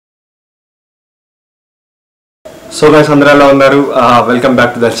So guys అందరూ ఎలా ఉన్నారు? Welcome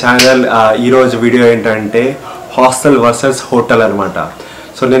back to the channel. ఈరోజు వీడియో ఏంటంటే హాస్టల్ వర్సెస్ హోటల్ అనమాట.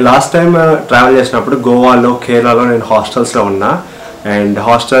 సో నేను లాస్ట్ టైం ట్రావెల్ చేసినప్పుడు గోవాలో, కేరళలో నేను హాస్టల్స్లో ఉన్నా. అండ్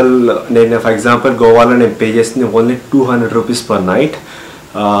హాస్టల్ నేను ఫర్ ఎగ్జాంపుల్ గోవాలో నేను పే చేసింది ఓన్లీ 200 రూపీస్ పర్ నైట్.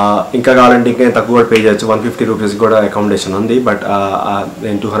 ఇంకా కావాలంటే ఇంకా నేను తక్కువ కూడా పే చేయొచ్చు, 150 రూపీస్ కూడా అకామిడేషన్ ఉంది. బట్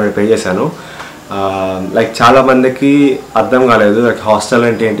నేను 200 పే చేశాను. లైక్ చాలామందికి అర్థం కాలేదు, లైక్ హాస్టల్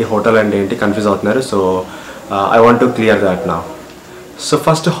అంటే ఏంటి, హోటల్ అంటే ఏంటి, కన్ఫ్యూజ్ అవుతున్నారు. So I want to clear that now. So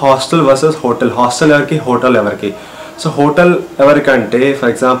first hostel versus hotel. Hostel evariki, hotel evariki. So hotel evarikante, for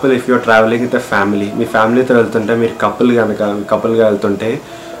example if you are traveling with a family, మీ ఫ్యామిలీతో వెళ్తుంటే, మీరు కపుల్గా వెళ్తుంటే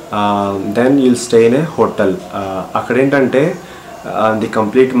then you'll stay in a hotel. అక్కడ ఏంటంటే the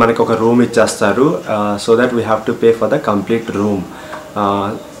complete మనకి ఒక room ఇచ్చేస్తారు, so that we have to pay for the complete room.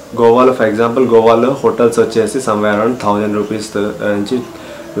 గోవాలో ఫర్ ఎగ్జాంపుల్ గోవాలో హోటల్స్ వచ్చేసి సమ్వేర్ అరౌండ్ 1000 రూపీస్ నుంచి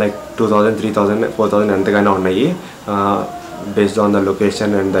లైక్ 2000, 3000, 4000 ఎంతగానో ఉన్నాయి, based on the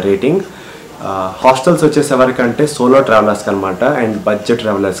location and the rating. Hostels వచ్చేసి ఎవరికంటే సోలో ట్రావెలర్స్కి అనమాట, and budget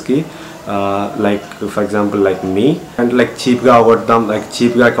ట్రావెలర్స్కి, like for example like me, and like చీప్గా అవగొడదాం, లైక్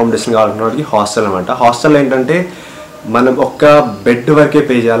చీప్గా అకామిడేషన్ కావాలన్న వాడికి హాస్టల్ అనమాట. హాస్టల్ ఏంటంటే మనం ఒక్క బెడ్ వరకే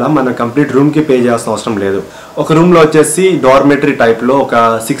పే చేయాలా, మనం కంప్లీట్ రూమ్కి పే చేయాల్సిన అవసరం లేదు. ఒక రూమ్లో వచ్చేసి డార్మెటరీ టైప్లో ఒక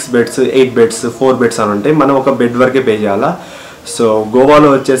 6 బెడ్స్, 8 బెడ్స్, 4 బెడ్స్ అని ఉంటాయి, మనం ఒక బెడ్ వరకే పే చేయాలా. సో గోవాలో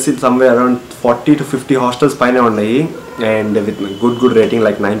వచ్చేసి సమ్వేర్ అరౌండ్ 40 to 50 హాస్టల్స్ పైన ఉన్నాయి, and with good rating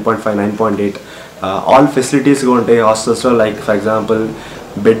like 9.5, 9.8. All facilities కూడా ఉంటాయి హాస్టల్స్లో. లైక్ ఫర్ ఎగ్జాంపుల్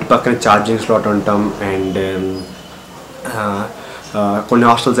బెడ్ పక్కన ఛార్జింగ్ స్లాట్ ఉంటాం, అండ్ కొన్ని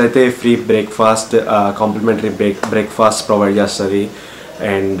హాస్టల్స్ అయితే free breakfast, complementary breakfast provide చేస్తుంది,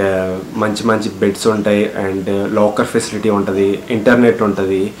 అండ్ మంచి బెడ్స్ ఉంటాయి, అండ్ లాకర్ ఫెసిలిటీ ఉంటుంది, ఇంటర్నెట్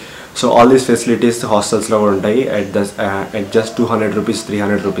ఉంటుంది. సో ఆల్ దీస్ ఫెసిలిటీస్ హాస్టల్స్లో కూడా ఉంటాయి అట్ జస్ట్ 200 రూపీస్,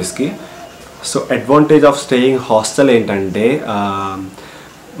 300 రూపీస్కి. So advantage of staying hostel ఏంటంటే,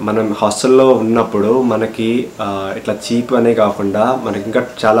 మనం హాస్టల్లో ఉన్నప్పుడు మనకి ఇట్లా చీప్ అనే కాకుండా మనకి ఇంకా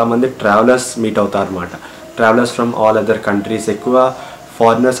చాలామంది ట్రావెలర్స్ మీట్ అవుతారు అనమాట. Travellers from all other countries, ఎక్కువ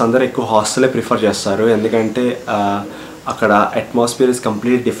ఫారినర్స్ అందరూ ఎక్కువ హాస్టలే ప్రిఫర్ చేస్తారు, ఎందుకంటే అక్కడ అట్మాస్ఫియర్ ఇస్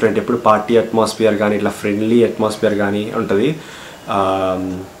కంప్లీట్ డిఫరెంట్. ఎప్పుడు పార్టీ అట్మాస్ఫియర్ కానీ, ఇట్లా ఫ్రెండ్లీ అట్మాస్ఫియర్ కానీ ఉంటుంది.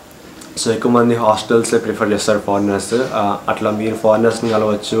 సో ఎక్కువ మంది హాస్టల్సే ప్రిఫర్ చేస్తారు ఫారినర్స్. అట్లా మీరు ఫారినర్స్ని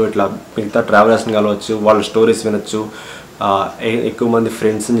కలవచ్చు, ఇట్లా మిగతా ట్రావెలర్స్ని కలవచ్చు, వాళ్ళ స్టోరీస్ వినొచ్చు, ఎక్కువ మంది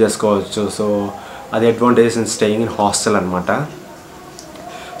ఫ్రెండ్స్ని చేసుకోవచ్చు. సో అది advantages in staying in hostel అనమాట.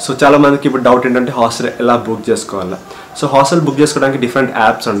 సో చాలామందికి ఇప్పుడు డౌట్ ఏంటంటే హాస్టల్ ఎలా బుక్ చేసుకోవాలా. సో హాస్టల్ బుక్ చేసుకోవడానికి డిఫరెంట్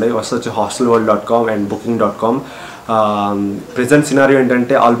యాప్స్ ఉన్నాయి. ఫస్ట్ వచ్చి hostelworld.com and booking.com. Present scenario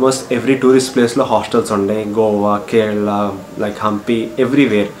ఏంటంటే ఆల్మోస్ట్ ఎవ్రీ టూరిస్ట్ ప్లేస్లో హాస్టల్స్ ఉన్నాయి, గోవా, కేరళ, లైక్ హంపి,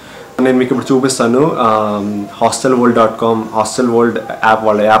 ఎవ్రీవేర్. నేను మీకు ఇప్పుడు చూపిస్తాను. hostelworld.com, హాస్టల్ వరల్డ్ యాప్,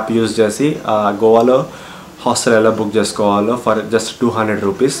 వాళ్ళ యాప్ యూజ్ చేసి గోవాలో హాస్టల్ ఎలా బుక్ చేసుకోవాలో for just 200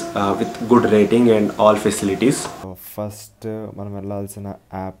 rupees with good rating and all facilities. First మనం వెళ్ళాల్సిన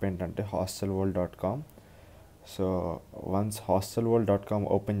యాప్ ఏంటంటే hostelworld.com. So once hostelworld.com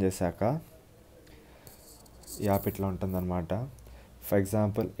open చేశాక ఈ యాప్ ఇట్లా ఉంటుందన్నమాట. ఫర్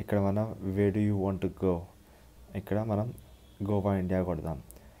ఎగ్జాంపుల్ ఇక్కడ మనం where do you want to go, ఇక్కడ మనం గోవా ఇండియా కొడదాం.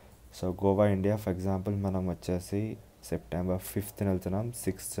 So Goa India for example మనం వచ్చేసి September 5th వెళ్తున్నాం,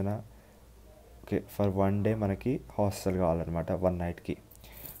 6th ఓకే, ఫర్ 1 డే మనకి హాస్టల్ కావాలన్నమాట, 1 నైట్కి.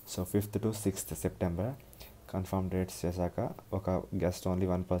 So 5th to 6th September confirm dates చేశాక ఒక guest only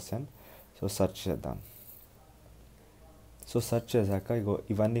 1 person. So search చేద్దాం. సో సెర్చ్ చేశాక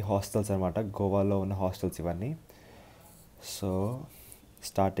ఇవన్నీ హాస్టల్స్ అనమాట, గోవాలో ఉన్న హాస్టల్స్ ఇవన్నీ. So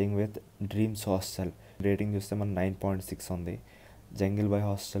starting with dreams hostel, rating చూస్తే మన 9.6 ఉంది. Jungle bye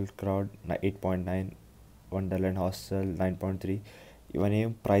hostel crowd 8.9, wonderland hostel 9.3. ఇవన్నీ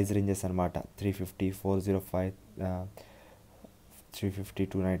ప్రైస్ రేంజెస్ అనమాట, 350, 405, 350,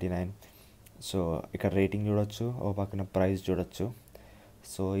 299. సో ఇక్కడ రేటింగ్ చూడొచ్చు, ఓ పక్కన ప్రైస్ చూడొచ్చు.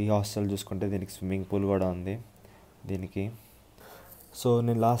 సో ఈ హాస్టల్ చూసుకుంటే దీనికి స్విమ్మింగ్ పూల్ కూడా ఉంది దీనికి. సో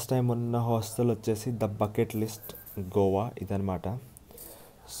నేను లాస్ట్ టైం ఉన్న హాస్టల్ వచ్చేసి ద బకెట్ లిస్ట్ గోవా ఇదనమాట.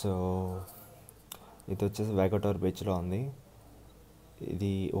 సో ఇది వచ్చేసి వాగటోర్ బీచ్లో ఉంది.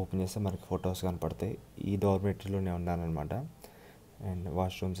 ఇది ఓపెన్ చేస్తే మనకి ఫొటోస్ కనపడతాయి. ఈ డార్మెటరీలోనే ఉన్నానమాట, అండ్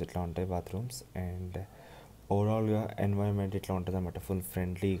వాష్రూమ్స్ ఇట్లా ఉంటాయి, బాత్రూమ్స్, అండ్ ఓవరాల్గా ఎన్వైరన్మెంట్ ఇట్లా ఉంటుంది అనమాట, ఫుల్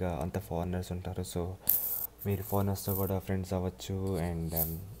ఫ్రెండ్లీగా. అంత ఫారినర్స్ ఉంటారు. సో మీరు ఫారినర్స్తో కూడా ఫ్రెండ్స్ అవ్వచ్చు, and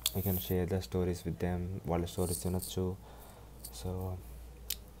you can share the stories with them, వాళ్ళ స్టోరీస్ వినొచ్చు. సో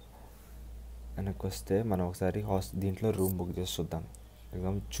వెనక్కి వస్తే మనం ఒకసారి దీంట్లో రూమ్ బుక్ చేసి చూద్దాం.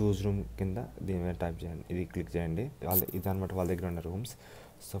 ఎగ్జామ్ చూస్ రూమ్ కింద దీని మీద టైప్ చేయండి, ఇది క్లిక్ చేయండి. ఇది అనమాట వాళ్ళ దగ్గర ఉన్న rooms.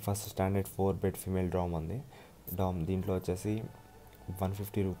 So first standard 4 bed female dam ఉంది. దీంట్లో వచ్చేసి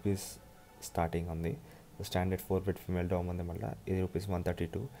 150 రూపీస్ స్టార్టింగ్ ఉంది. స్టాండర్డ్ 4 బెడ్ ఫీమేల్ డామ్ ఉంది. మళ్ళీ ఇది రూపీస్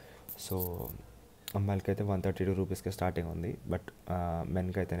 132. సో అమ్మాయిలకి అయితే 132 రూపీస్కే స్టార్టింగ్ ఉంది. బట్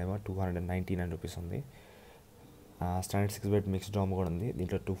మెన్కి అయితేనేమో 299 రూపీస్ ఉంది. స్టాండర్డ్ 6 బెడ్ మిక్స్ డామ్ కూడా ఉంది.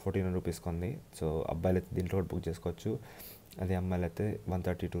 దీంట్లో 249 రూపీస్కి ఉంది. సో అబ్బాయిలు అయితే దీంట్లో కూడా బుక్ చేసుకోవచ్చు. అదే అమ్మాయిలు అయితే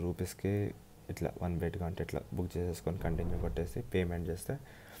 132 రూపీస్కి ఇట్లా 1 బెడ్ అంటే ఇట్లా బుక్ చేసేసుకొని కంటిన్యూ కొట్టేసి పేమెంట్ చేస్తే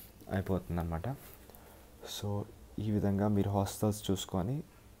అయిపోతుంది అనమాట. సో ఈ విధంగా మీరు హాస్టల్స్ చూసుకొని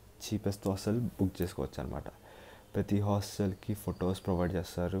చీపెస్ట్ హాస్టల్ బుక్ చేసుకోవచ్చు అనమాట. ప్రతి హాస్టల్కి ఫొటోస్ ప్రొవైడ్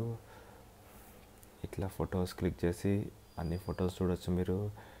చేస్తారు. ఇట్లా ఫొటోస్ క్లిక్ చేసి అన్ని ఫొటోస్ చూడవచ్చు. మీరు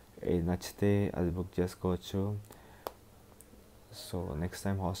ఏది నచ్చితే అది బుక్ చేసుకోవచ్చు. సో నెక్స్ట్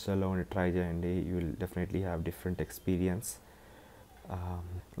టైం హాస్టల్లో ఉండి ట్రై చేయండి. You will definitely have different experience.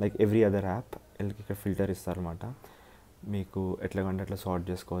 Like every other app ఇక్కడ ఫిల్టర్ ఇస్తారనమాట. మీకు ఎట్లాగంటే అట్లా సార్ట్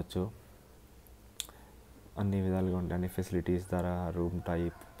చేసుకోవచ్చు. అన్ని విధాలుగా ఉంటాయి. అన్ని ఫెసిలిటీస్ ద్వారా room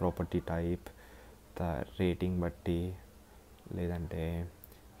type, property type, rating బట్టి లేదంటే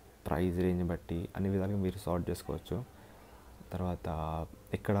ప్రైస్ రేంజ్ బట్టి అన్ని విధాలుగా మీరు సార్ట్ చేసుకోవచ్చు. తర్వాత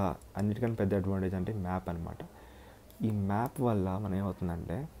ఇక్కడ అన్నిటికన్నా పెద్ద అడ్వాంటేజ్ అంటే మ్యాప్ అనమాట. ఈ మ్యాప్ వల్ల మనం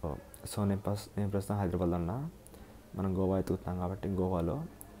ఏమవుతుందంటే, సో నేను ప్రస్తుతం హైదరాబాద్లో ఉన్నా, మనం గోవా ఎత్తుకుతున్నాం కాబట్టి గోవాలో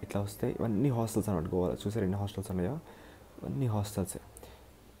ఇట్లా వస్తే ఇవన్నీ హాస్టల్స్ అనమాట. గోవాలో చూసారు ఎన్ని హాస్టల్స్ ఉన్నాయో, ఇవన్నీ హాస్టల్సే.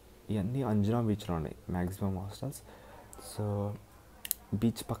 ఇవన్నీ అంజనా బీచ్లో ఉన్నాయి మ్యాక్సిమం హాస్టల్స్. సో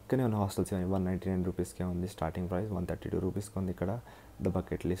బీచ్ పక్కనే ఉన్న హాస్టల్స్ 199 రూపీస్కే ఉంది స్టార్టింగ్ ప్రైస్. 132 రూపీస్కి ఉంది ఇక్కడ ద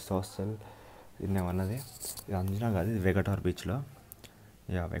బకెట్ లిస్ట్ హాస్టల్. ఇది నేను అన్నది, ఇది అంజనా కాదు, ఇది వెగటార్ బీచ్లో.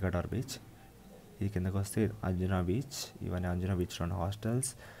 వెగటార్ బీచ్. ఇది కిందకు వస్తే అంజనా బీచ్. ఇవన్నీ అంజనా బీచ్లో ఉన్న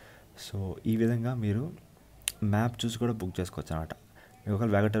హాస్టల్స్. సో ఈ విధంగా మీరు మ్యాప్ చూసి కూడా బుక్ చేసుకోవచ్చు అనమాట. మీకు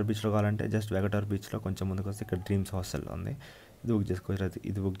ఒకవేళ వెగటార్ బీచ్లో కావాలంటే జస్ట్ వెగటార్ బీచ్లో కొంచెం ముందుకు వస్తే ఇక్కడ డ్రీమ్స్ హాస్టల్ ఉంది, ఇది బుక్ చేసుకోవచ్చు.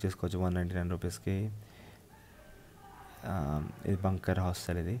 ఇది బుక్ చేసుకోవచ్చు 199 రూపీస్కి. ఇది బంకర్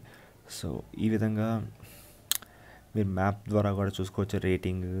హాస్టల్ ఇది. సో ఈ విధంగా మీరు మ్యాప్ ద్వారా కూడా చూసుకోవచ్చు.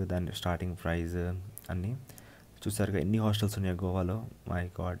 రేటింగ్, దాని స్టార్టింగ్ ప్రైస్ అన్నీ చూసారుగా. ఎన్ని హాస్టల్స్ ఉన్నాయి గోవాలో, మై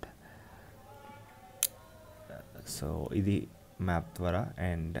గాడ్. సో ఇది మ్యాప్ ద్వారా.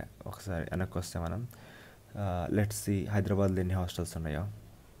 అండ్ ఒకసారి వెనక్కి వస్తే మనం లెట్స్ సి హైదరాబాద్లో ఎన్ని హాస్టల్స్ ఉన్నాయో.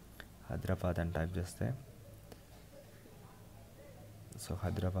 హైదరాబాద్ అని టైప్ చేస్తే, సో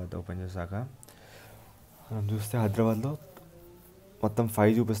హైదరాబాద్ ఓపెన్ చేశాక మనం చూస్తే హైదరాబాద్లో మొత్తం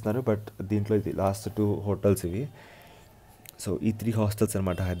 5 చూపిస్తున్నారు. బట్ దీంట్లో ఇది లాస్ట్ 2 హోటల్స్ ఇవి. సో ఈ 3 హాస్టల్స్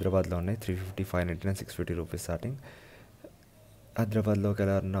అనమాట హైదరాబాద్లో ఉన్నాయి. 350, 599, 650 రూపీస్ స్టార్టింగ్. హైదరాబాద్లోకి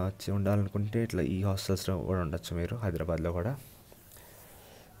ఎవరన్నా వచ్చి ఉండాలనుకుంటే ఇట్లా ఈ హాస్టల్స్లో కూడా ఉండొచ్చు మీరు హైదరాబాద్లో కూడా.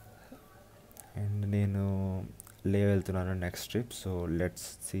 అండ్ నేను లే వెళ్తున్నాను next trip. So let's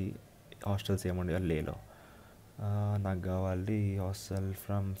see hostels ఏముండో లేలో. నాకు కావాలి హాస్టల్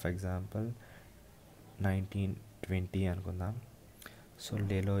ఫ్రమ్ ఫర్ ఎగ్జాంపుల్ 1920 అనుకుందాం. సో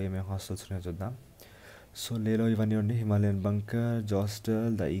లేలో ఏమేమి హాస్టల్స్ ఉన్నాయో చూద్దాం. సో లేలో ఇవన్నీ ఉండి Himalayan bunker,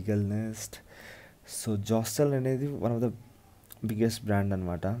 జాస్టల్, the eagle NEFT. So జాస్టల్ అనేది one of the biggest brand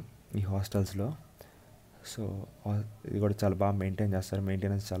అనమాట ఈ హాస్టల్స్లో. సో ఇది కూడా చాలా బాగా మెయింటైన్ చేస్తారు.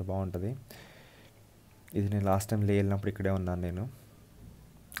 మెయింటెనెన్స్ చాలా బాగుంటుంది. ఇది నేను లాస్ట్ టైం లే వెళ్ళినప్పుడు ఇక్కడే ఉన్నాను నేను.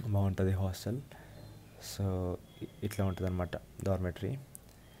 బాగుంటుంది హాస్టల్. సో ఇట్లా ఉంటుంది అనమాట డార్మెటరీ.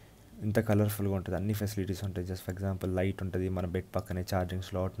 ఇంత కలర్ఫుల్గా ఉంటుంది, అన్ని ఫెసిలిటీస్ ఉంటాయి. జస్ట్ ఫర్ ఎగ్జాంపుల్ లైట్ ఉంటుంది, మన బెడ్ పక్కనే ఛార్జింగ్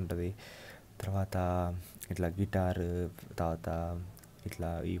స్లాట్ ఉంటుంది. తర్వాత ఇట్లా గిటార్, తర్వాత ఇట్లా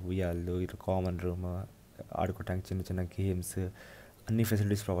ఈ ఉయ్యాలు, ఇట్లా కామన్ రూమ్, ఆడుకోవడానికి చిన్న చిన్న గేమ్స్, అన్ని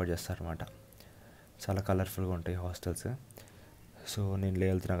ఫెసిలిటీస్ ప్రొవైడ్ చేస్తారన్నమాట. చాలా కలర్ఫుల్గా ఉంటాయి హాస్టల్స్. సో నేను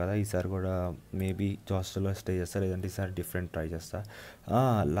వెళ్తున్నా కదా, ఈసారి కూడా మేబీ హాస్టల్లో స్టే చేస్తాను, లేదంటే ఈసారి డిఫరెంట్ ట్రై చేస్తా.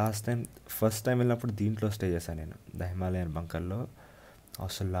 ఫస్ట్ టైం వెళ్ళినప్పుడు దీంట్లో స్టే చేశాను నేను, ద హిమాలయన్ బంకర్లో,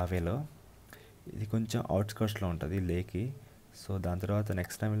 హాస్టల్ లావేలో. ఇది కొంచెం అవుట్స్కర్ట్స్లో ఉంటుంది లేకి. సో దాని తర్వాత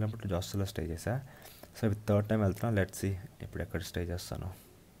నెక్స్ట్ టైం వెళ్ళినప్పుడు హాస్టల్లో స్టే చేశా. సో ఇప్పుడు థర్డ్ టైం వెళ్తున్నా, లెట్స్ సీ ఇప్పుడు ఎక్కడ స్టే చేస్తాను.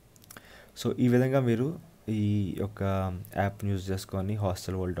 సో ఈ విధంగా మీరు ఈ యొక్క యాప్ని యూజ్ చేసుకొని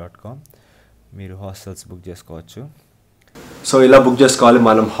hostelworld.com మీరు హాస్టల్స్ బుక్ చేసుకోవచ్చు. సో ఇలా బుక్ చేసుకోవాలి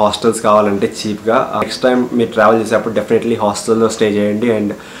మనం హాస్టల్స్ కావాలంటే చీప్గా. నెక్స్ట్ టైం మీరు ట్రావెల్ చేసేటప్పుడు డెఫినెట్లీ హాస్టల్లో స్టే చేయండి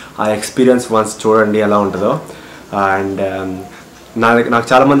అండ్ ఆ ఎక్స్పీరియన్స్ వన్స్ చూడండి ఎలా ఉంటుందో. అండ్ నాకు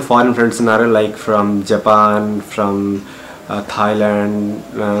చాలామంది ఫారిన్ ఫ్రెండ్స్ ఉన్నారు, like from Japan, from Thailand,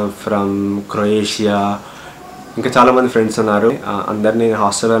 from Croatia, ఇంకా చాలామంది ఫ్రెండ్స్ ఉన్నారు. అందరినీ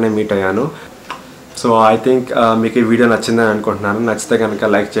హాస్టల్లోనే మీట్ అయ్యాను. సో ఐ థింక్ మీకు ఈ వీడియో నచ్చిందని అనుకుంటున్నాను. నచ్చితే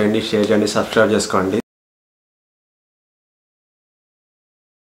కనుక లైక్ చేయండి, షేర్ చేయండి, సబ్స్క్రైబ్ చేసుకోండి.